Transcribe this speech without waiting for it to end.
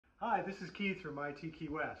Hi, this is Keith from IT Key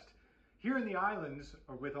West. Here in the islands,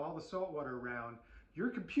 or with all the salt water around, your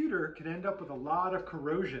computer can end up with a lot of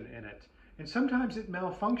corrosion in it. And sometimes it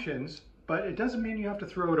malfunctions, but it doesn't mean you have to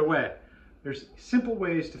throw it away. There's simple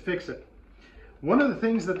ways to fix it. One of the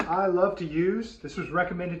things that I love to use, this was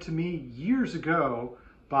recommended to me years ago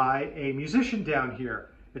by a musician down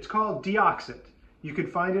here. It's called Deoxit. You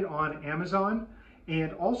can find it on Amazon.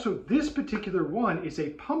 And also this particular one is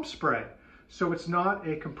a pump spray. So it's not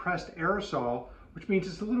a compressed aerosol, which means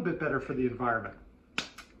it's a little bit better for the environment.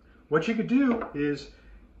 What you could do is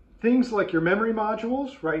things like your memory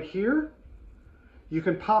modules right here, you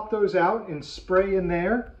can pop those out and spray in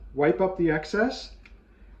there, wipe up the excess.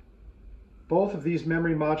 Both of these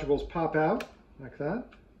memory modules pop out like that.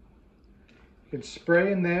 You can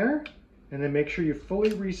spray in there and then make sure you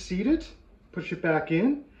fully reseat it, push it back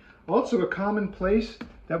in. Also, a common place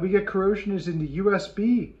that we get corrosion is in the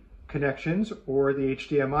USB connections or the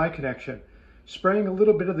HDMI connection. Spraying a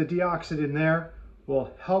little bit of the Deoxit in there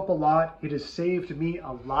will help a lot. It has saved me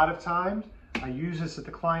a lot of time. I use this at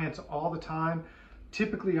the clients all the time,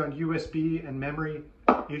 typically on USB and memory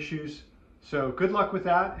issues. So good luck with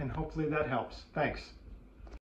that, and hopefully that helps. Thanks.